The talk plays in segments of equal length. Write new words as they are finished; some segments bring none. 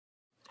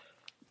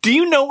Do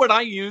you know what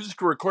I use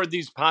to record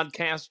these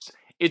podcasts?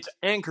 It's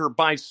Anchor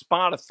by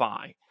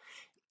Spotify.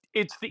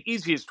 It's the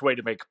easiest way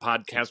to make a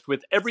podcast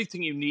with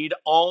everything you need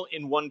all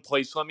in one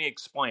place. Let me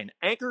explain.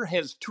 Anchor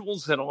has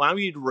tools that allow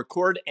you to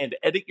record and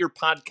edit your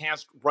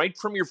podcast right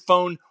from your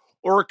phone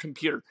or a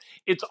computer.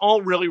 It's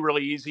all really,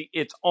 really easy.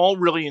 It's all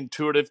really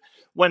intuitive.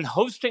 When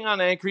hosting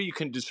on Anchor, you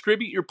can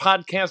distribute your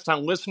podcast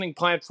on listening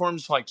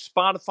platforms like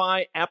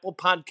Spotify, Apple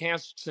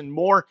Podcasts, and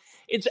more.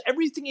 It's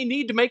everything you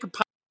need to make a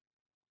podcast.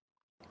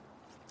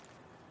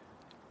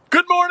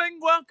 Good morning.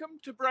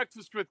 Welcome to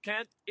Breakfast with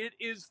Kent. It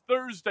is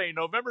Thursday,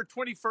 November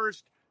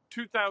 21st,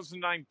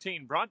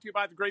 2019. Brought to you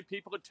by the great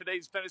people at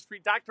Today's Dentistry.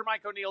 Dr.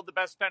 Mike O'Neill, the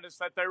best dentist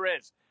that there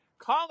is.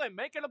 Call him.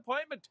 Make an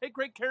appointment. Take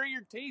great care of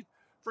your teeth.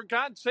 For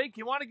God's sake,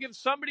 you want to give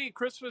somebody a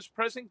Christmas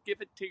present, give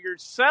it to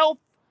yourself.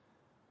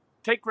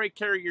 Take great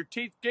care of your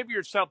teeth. Give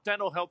yourself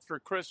dental health for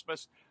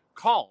Christmas.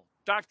 Call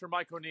Dr.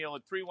 Mike O'Neill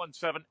at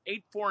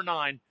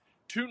 317-849-2933.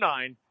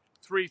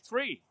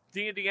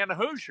 The Indiana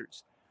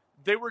Hoosiers.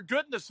 They were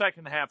good in the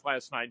second half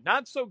last night.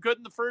 Not so good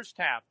in the first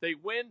half. They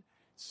win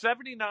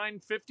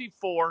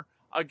 79-54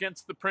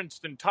 against the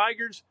Princeton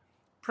Tigers.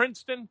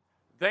 Princeton,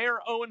 they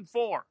are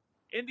 0-4.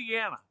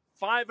 Indiana,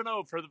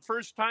 5-0 for the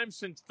first time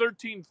since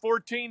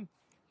 13-14.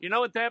 You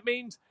know what that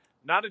means?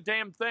 Not a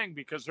damn thing,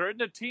 because they're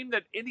in a team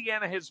that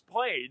Indiana has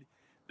played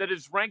that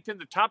is ranked in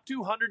the top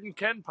 200 in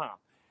KenPom.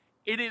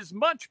 It is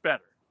much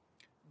better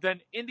than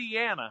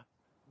Indiana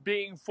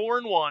being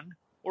 4-1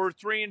 or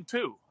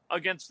 3-2.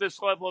 Against this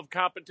level of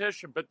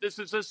competition. But this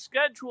is a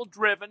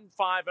schedule-driven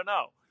 5-0.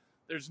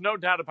 There's no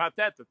doubt about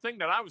that. The thing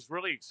that I was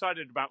really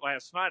excited about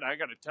last night, I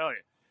got to tell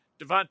you,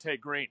 Devontae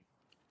Green.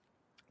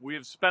 We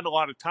have spent a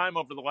lot of time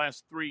over the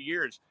last 3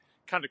 years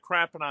kind of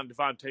crapping on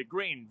Devontae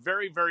Green.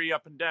 Very, very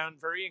up and down,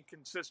 very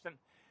inconsistent.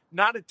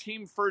 Not a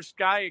team-first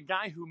guy, a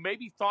guy who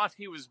maybe thought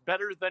he was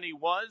better than he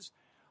was,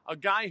 a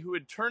guy who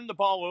had turned the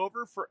ball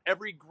over for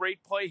every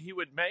great play he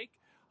would make,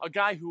 a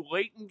guy who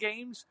late in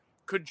games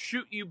could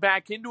shoot you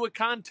back into a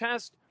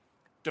contest.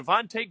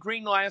 Devontae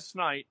Green last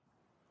night,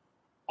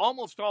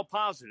 almost all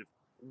positive.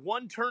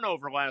 1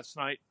 turnover last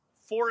night,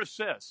 4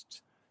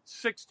 assists,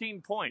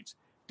 16 points.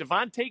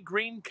 Devontae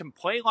Green can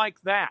play like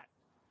that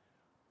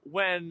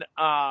when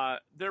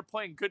they're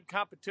playing good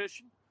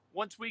competition.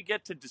 Once we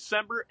get to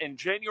December and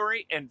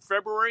January and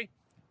February,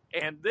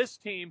 and this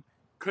team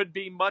could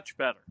be much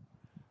better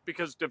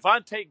because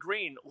Devontae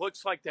Green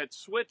looks like that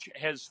switch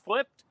has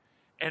flipped.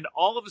 And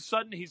all of a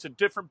sudden, he's a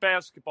different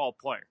basketball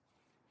player.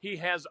 He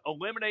has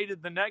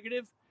eliminated the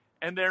negative,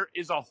 and there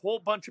is a whole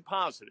bunch of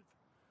positive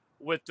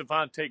with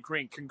Devontae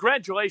Green.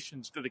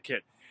 Congratulations to the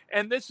kid.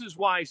 And this is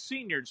why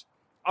seniors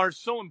are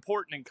so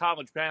important in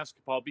college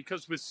basketball,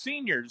 because with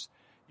seniors,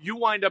 you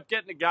wind up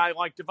getting a guy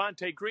like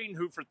Devontae Green,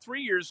 who for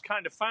 3 years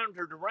kind of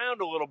floundered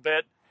around a little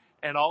bit,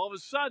 and all of a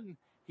sudden,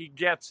 he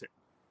gets it.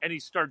 And he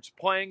starts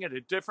playing at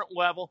a different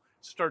level,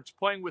 starts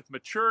playing with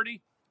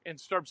maturity, and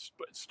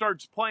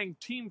starts playing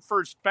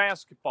team-first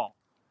basketball.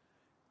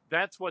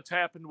 That's what's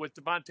happened with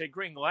Devontae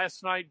Green.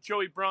 Last night,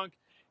 Joey Brunk,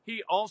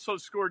 he also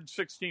scored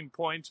 16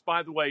 points.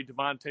 By the way,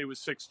 Devontae was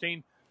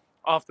 16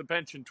 off the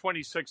bench in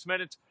 26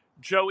 minutes.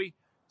 Joey,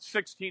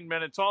 16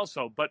 minutes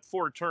also, but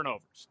 4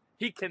 turnovers.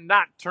 He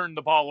cannot turn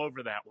the ball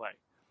over that way.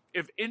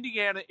 If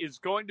Indiana is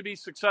going to be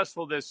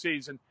successful this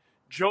season,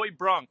 Joey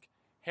Brunk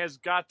has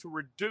got to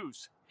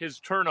reduce his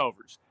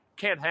turnovers.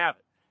 Can't have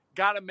it.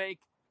 Got to make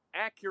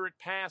accurate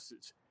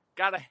passes.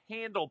 Got to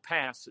handle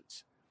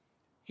passes.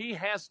 He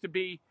has to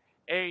be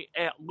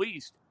at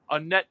least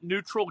a net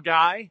neutral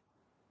guy.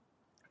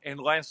 And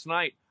last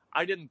night,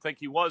 I didn't think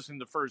he was in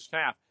the first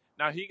half.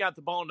 Now, he got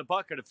the ball in the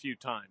bucket a few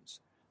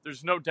times.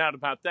 There's no doubt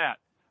about that.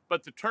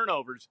 But the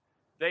turnovers,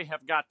 they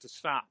have got to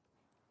stop.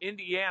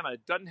 Indiana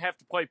doesn't have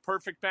to play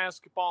perfect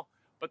basketball,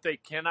 but they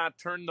cannot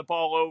turn the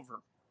ball over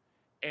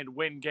and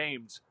win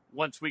games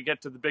once we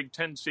get to the Big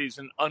Ten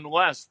season,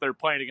 unless they're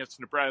playing against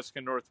Nebraska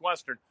and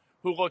Northwestern,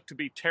 who look to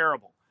be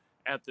terrible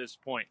at this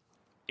point.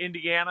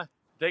 Indiana,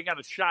 they got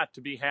a shot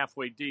to be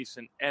halfway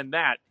decent, and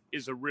that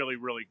is a really,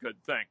 really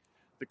good thing.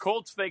 The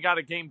Colts, they got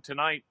a game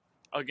tonight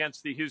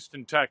against the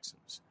Houston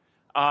Texans.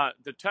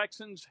 The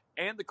Texans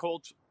and the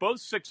Colts, both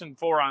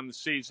 6-4 on the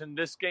season.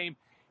 This game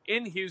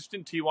in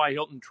Houston, T.Y.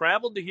 Hilton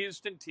traveled to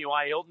Houston.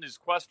 T.Y. Hilton is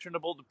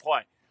questionable to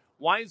play.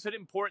 Why is it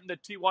important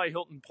that T.Y.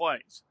 Hilton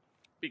plays?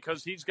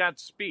 Because he's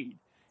got speed.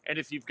 And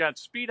if you've got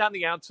speed on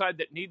the outside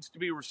that needs to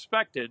be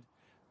respected,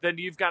 then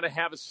you've got to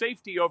have a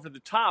safety over the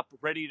top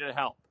ready to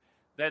help.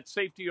 That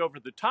safety over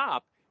the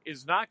top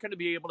is not going to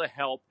be able to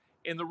help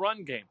in the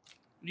run game.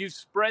 You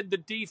spread the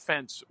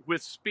defense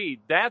with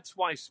speed. That's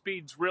why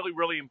speed's really,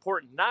 really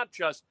important. Not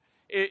just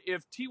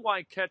if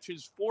T.Y.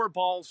 catches 4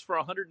 balls for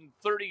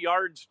 130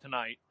 yards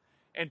tonight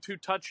and 2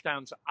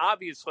 touchdowns,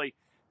 obviously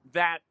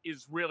that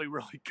is really,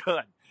 really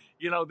good.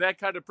 You know, that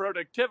kind of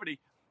productivity,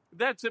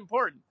 that's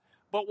important.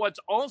 But what's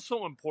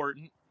also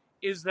important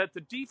is that the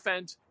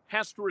defense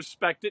has to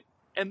respect it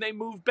and they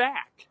move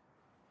back.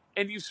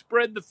 And you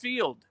spread the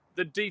field,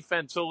 the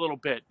defense, a little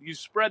bit. You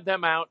spread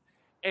them out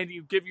and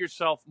you give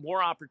yourself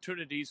more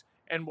opportunities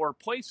and more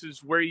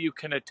places where you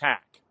can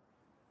attack.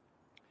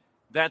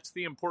 That's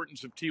the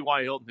importance of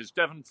T.Y. Hilton. Is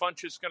Devin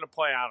Funchess going to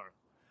play?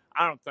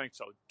 I don't think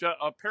so.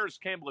 Paris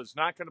Campbell is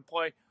not going to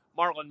play.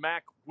 Marlon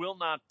Mack will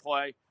not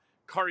play.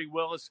 Khari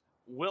Willis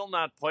will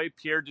not play.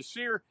 Pierre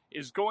Desir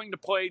is going to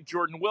play.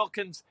 Jordan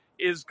Wilkins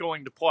is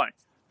going to play.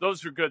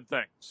 Those are good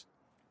things.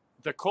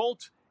 The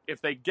Colts,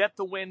 if they get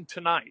the win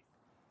tonight,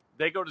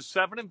 they go to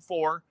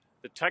 7-4.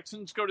 The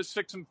Texans go to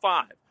 6-5.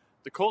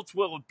 The Colts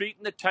will have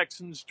beaten the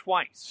Texans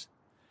twice.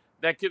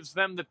 That gives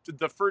them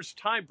the first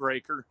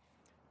tiebreaker.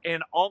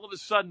 And all of a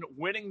sudden,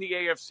 winning the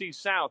AFC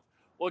South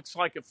looks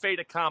like a fait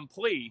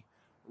accompli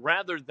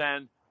rather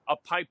than a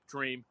pipe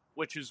dream,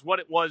 which is what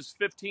it was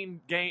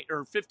 15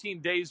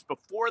 days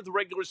before the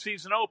regular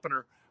season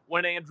opener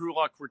when Andrew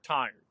Luck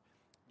retired.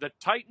 The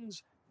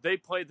Titans, they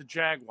play the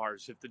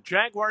Jaguars. If the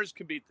Jaguars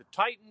can beat the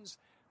Titans,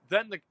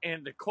 then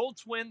the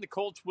Colts win, the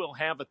Colts will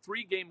have a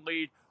 3-game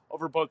lead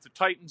over both the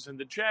Titans and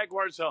the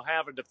Jaguars. They'll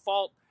have a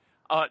default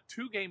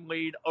 2-game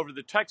lead over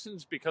the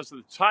Texans because of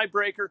the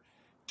tiebreaker.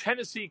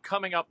 Tennessee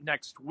coming up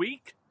next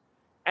week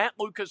at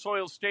Lucas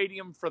Oil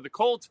Stadium for the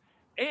Colts,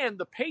 and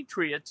the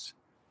Patriots,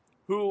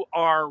 who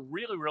are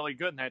really, really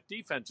good, and that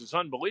defense is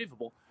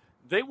unbelievable,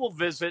 they will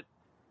visit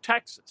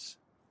Texas,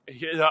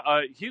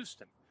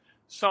 Houston.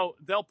 So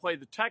they'll play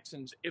the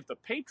Texans. If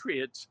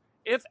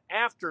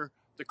after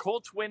the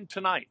Colts win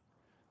tonight,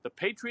 the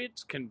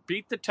Patriots can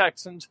beat the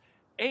Texans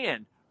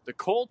and the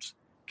Colts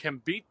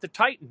can beat the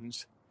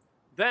Titans,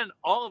 then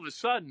all of a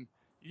sudden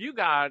you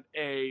got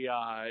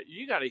a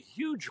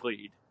huge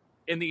lead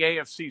in the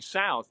AFC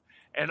South,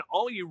 and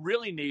all you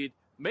really need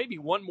maybe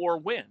one more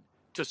win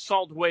to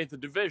salt away the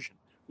division,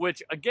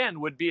 which again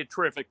would be a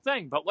terrific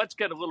thing. But let's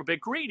get a little bit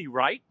greedy,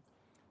 right?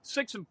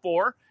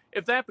 6-4.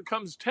 If that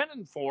becomes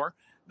 10-4,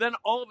 then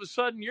all of a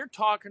sudden you're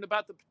talking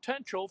about the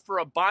potential for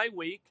a bye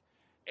week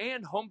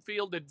and home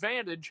field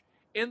advantage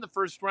in the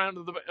first round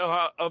of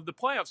the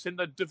playoffs, in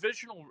the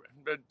divisional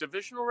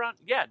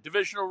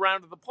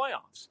round of the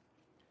playoffs.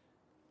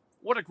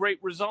 What a great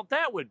result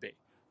that would be.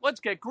 Let's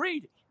get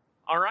greedy.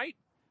 All right?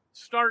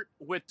 Start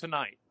with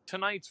tonight.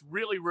 Tonight's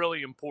really,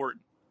 really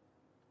important.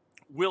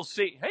 We'll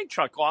see. Hey,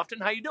 Chuck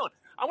Lofton, how you doing?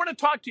 I want to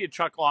talk to you,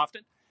 Chuck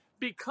Lofton,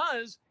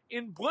 because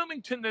in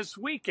Bloomington this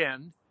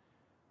weekend,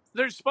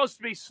 there's supposed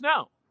to be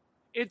snow.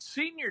 It's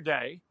senior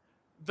day.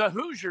 The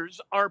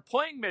Hoosiers are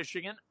playing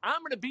Michigan.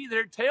 I'm going to be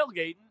there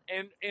tailgating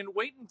and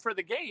waiting for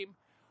the game.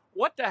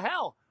 What the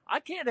hell? I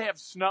can't have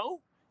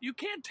snow. You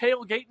can't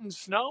tailgate in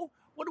snow.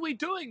 What are we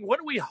doing? What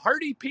are we,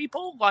 hardy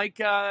people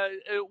like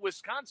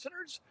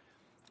Wisconsiners?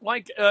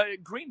 Like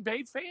Green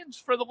Bay fans,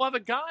 for the love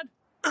of God?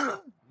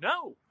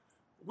 No.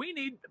 We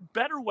need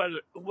better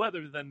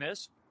weather than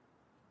this.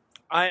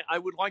 I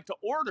would like to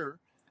order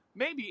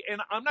maybe,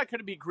 and I'm not going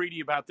to be greedy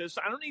about this,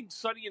 I don't need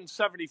sunny and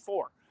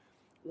 74.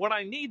 What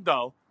I need,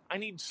 though, I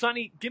need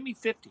sunny, give me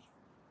 50.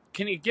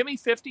 Can you give me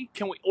 50?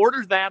 Can we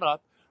order that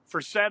up for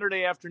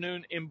Saturday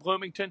afternoon in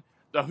Bloomington?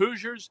 The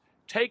Hoosiers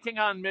taking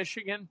on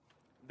Michigan.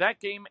 That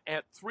game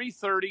at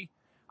 3:30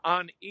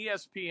 on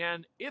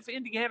ESPN. If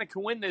Indiana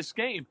can win this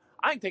game,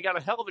 I think they got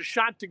a hell of a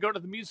shot to go to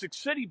the Music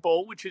City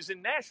Bowl, which is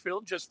in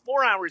Nashville, just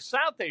 4 hours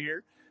south of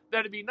here.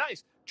 That'd be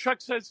nice.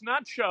 Chuck says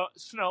not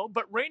snow,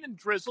 but rain and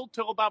drizzle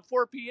till about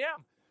 4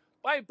 p.m.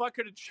 Buy a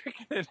bucket of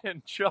chicken and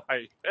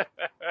enjoy.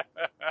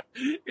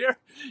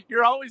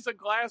 You're always a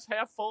glass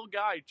half full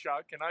guy,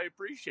 Chuck, and I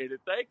appreciate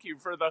it. Thank you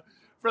for the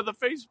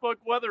Facebook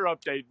weather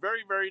update.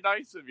 Very, very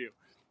nice of you.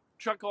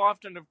 Chuck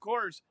Lofton, of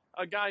course,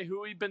 a guy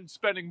who we've been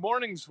spending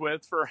mornings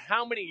with for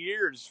how many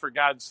years, for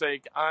God's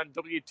sake, on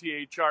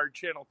WTHR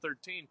Channel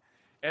 13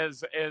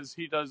 as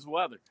he does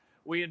weather.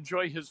 We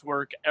enjoy his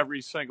work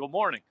every single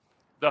morning.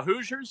 The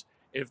Hoosiers,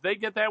 if they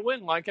get that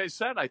win, like I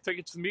said, I think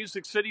it's the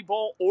Music City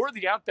Bowl or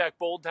the Outback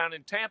Bowl down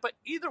in Tampa.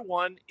 Either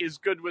one is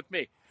good with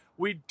me.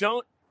 We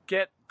don't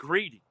get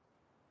greedy,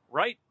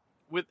 right,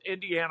 with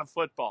Indiana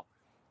football.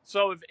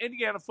 So if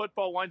Indiana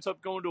football winds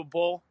up going to a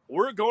bowl,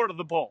 we're going to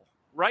the bowl,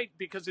 right?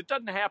 Because it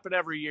doesn't happen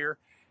every year.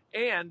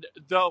 And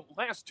the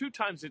last 2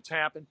 times it's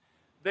happened,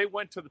 they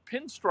went to the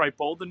Pinstripe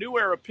Bowl, the New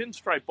Era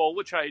Pinstripe Bowl,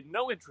 which I had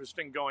no interest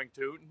in going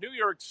to. New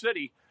York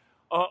City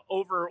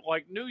over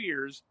like New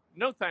Year's.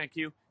 No, thank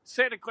you.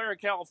 Santa Clara,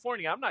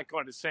 California. I'm not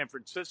going to San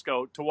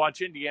Francisco to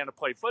watch Indiana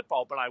play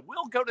football, but I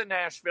will go to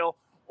Nashville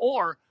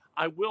or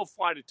I will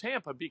fly to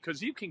Tampa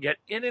because you can get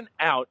in and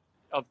out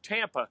of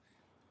Tampa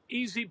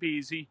easy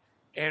peasy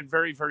and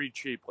very, very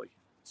cheaply.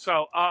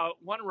 So I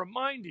want to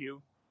remind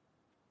you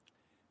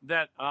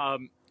that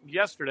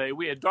yesterday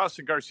we had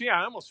Dawson Garcia.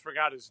 I almost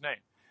forgot his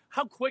name.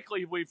 How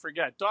quickly we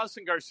forget.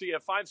 Dawson Garcia,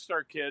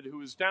 5-star kid who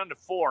was down to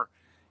 4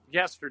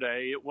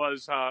 yesterday. It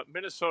was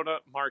Minnesota,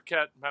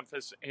 Marquette,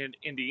 Memphis, and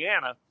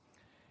Indiana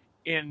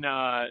in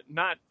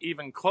not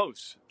even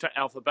close to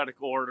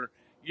alphabetical order.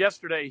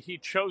 Yesterday, he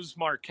chose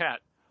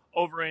Marquette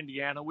over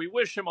Indiana. We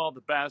wish him all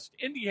the best.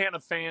 Indiana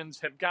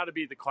fans have got to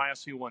be the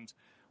classy ones.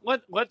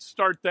 Let's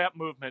start that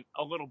movement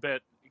a little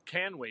bit,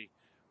 can we?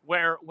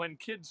 Where when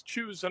kids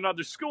choose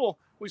another school,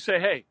 we say,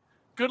 hey,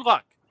 good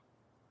luck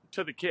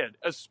to the kid,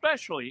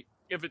 especially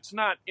if it's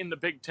not in the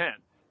Big Ten.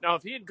 Now,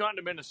 if he had gone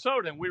to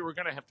Minnesota and we were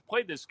going to have to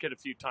play this kid a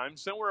few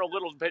times, then we're a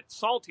little bit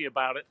salty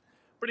about it.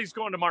 But he's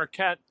going to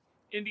Marquette.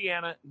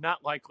 Indiana,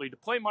 not likely to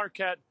play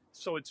Marquette,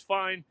 so it's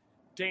fine.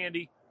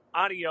 Dandy,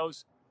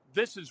 adios.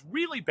 This is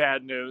really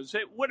bad news.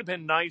 It would have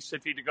been nice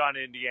if he'd have gone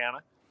to Indiana.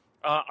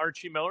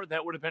 Archie Miller,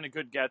 that would have been a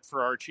good get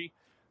for Archie.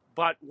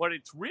 But who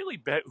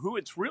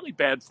it's really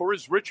bad for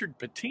is Richard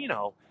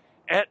Pitino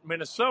at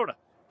Minnesota,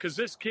 because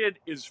this kid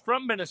is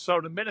from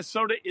Minnesota.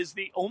 Minnesota is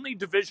the only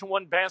Division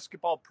I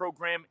basketball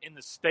program in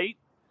the state.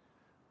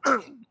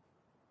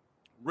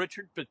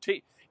 Richard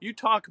Pitino, you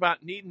talk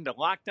about needing to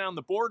lock down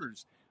the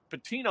borders.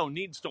 Pitino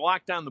needs to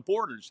lock down the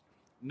borders.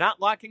 Not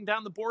locking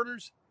down the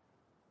borders,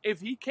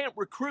 if he can't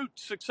recruit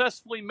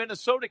successfully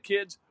Minnesota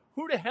kids,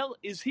 who the hell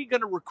is he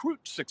going to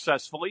recruit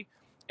successfully?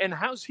 And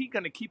how's he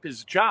going to keep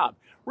his job?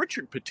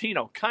 Richard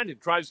Pitino kind of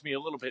drives me a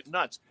little bit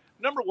nuts.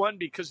 Number one,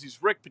 because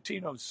he's Rick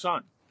Pitino's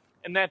son,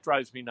 and that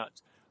drives me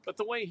nuts. But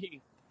the way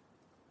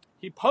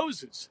he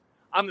poses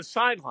on the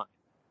sideline,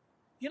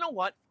 you know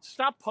what?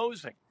 Stop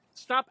posing.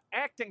 Stop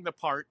acting the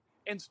part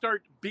and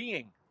start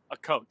being a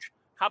coach.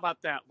 How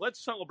about that? Let's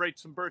celebrate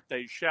some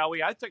birthdays, shall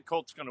we? I think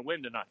Colt's going to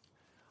win tonight.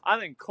 I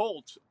think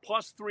Colts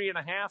plus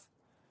 3.5.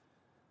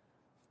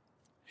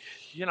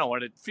 You know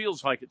what? It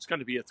feels like it's going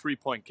to be a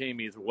 3-point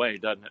game either way,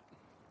 doesn't it?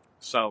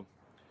 So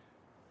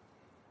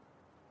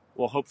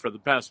we'll hope for the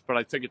best, but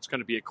I think it's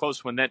going to be a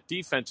close one. That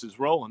defense is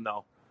rolling,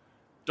 though.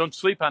 Don't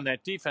sleep on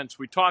that defense.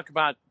 We talk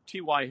about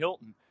T.Y.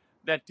 Hilton.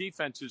 That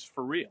defense is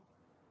for real.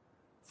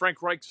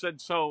 Frank Reich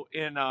said so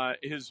in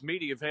his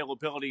media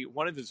availability,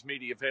 one of his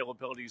media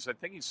availabilities. I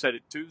think he said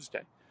it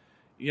Tuesday.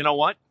 You know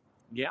what?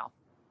 Yeah,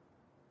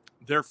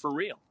 they're for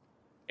real.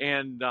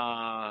 And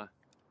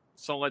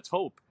so let's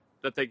hope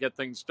that they get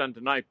things done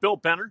tonight. Bill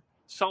Benner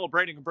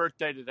celebrating a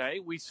birthday today.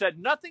 We said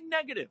nothing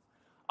negative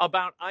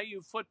about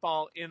IU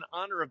football in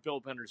honor of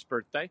Bill Benner's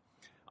birthday.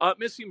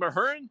 Missy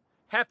Mahurin,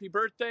 happy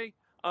birthday.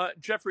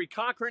 Jeffrey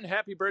Cochran,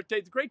 happy birthday.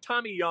 The great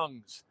Tommy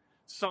Young's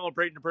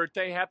celebrating a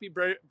birthday. Happy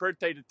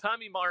birthday to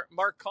Tommy.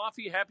 Mark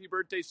Coffey, happy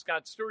birthday.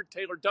 Scott Stewart,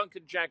 Taylor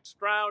Duncan, Jack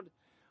Stroud,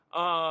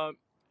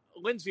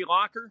 Lindsay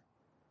Locker,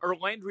 or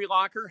Landry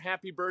Locker,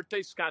 happy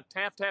birthday. Scott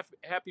Taft,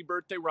 happy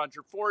birthday.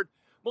 Roger Ford,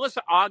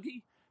 Melissa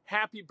Augie,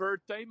 happy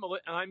birthday.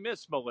 I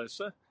miss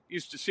Melissa.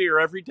 Used to see her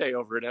every day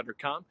over at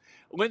Entercom.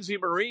 Lindsay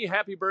Marie,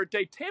 happy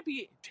birthday.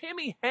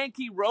 Tammy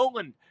Hanky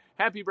Rowland,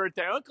 happy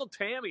birthday. Uncle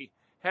Tammy,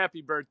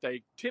 happy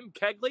birthday. Tim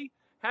Kegley,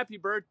 happy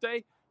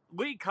birthday.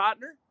 Lee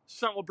Cotner,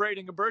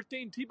 celebrating a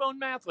birthday. And T-Bone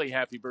Mathley,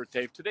 happy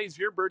birthday. If today's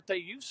your birthday,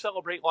 you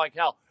celebrate like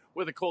hell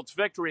with a Colts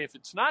victory. If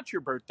it's not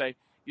your birthday,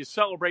 you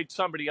celebrate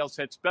somebody else.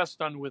 That's best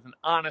done with an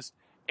honest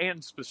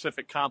and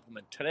specific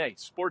compliment. Today,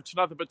 Sports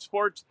Nothing But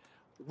Sports.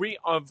 We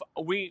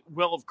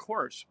will, of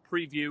course,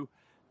 preview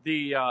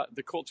the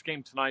Colts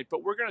game tonight,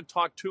 but we're going to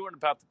talk to and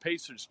about the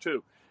Pacers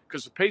too,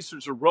 because the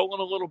Pacers are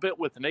rolling a little bit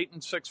with an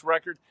 8-6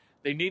 record.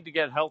 They need to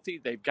get healthy.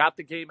 They've got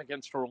the game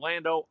against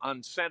Orlando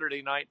on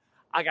Saturday night.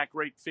 I got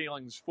great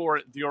feelings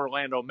for the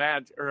Orlando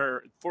Magic,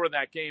 or for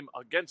that game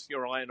against the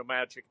Orlando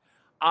Magic.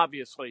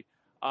 Obviously,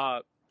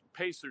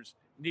 Pacers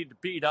need to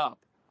beat up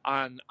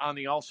on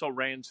the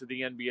also-rans of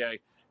the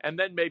NBA, and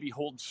then maybe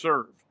hold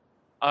serve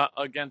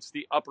against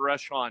the upper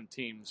echelon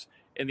teams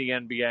in the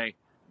NBA.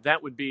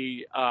 That would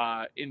be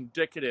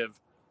indicative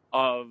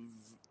of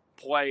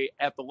play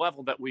at the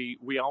level that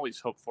we always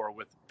hope for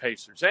with the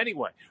Pacers.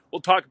 Anyway, we'll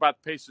talk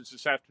about the Pacers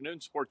this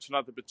afternoon. Sports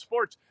Nothing But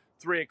Sports,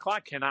 3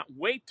 o'clock. Cannot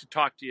wait to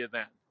talk to you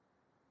then.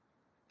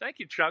 Thank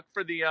you, Chuck,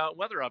 for the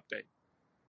weather update.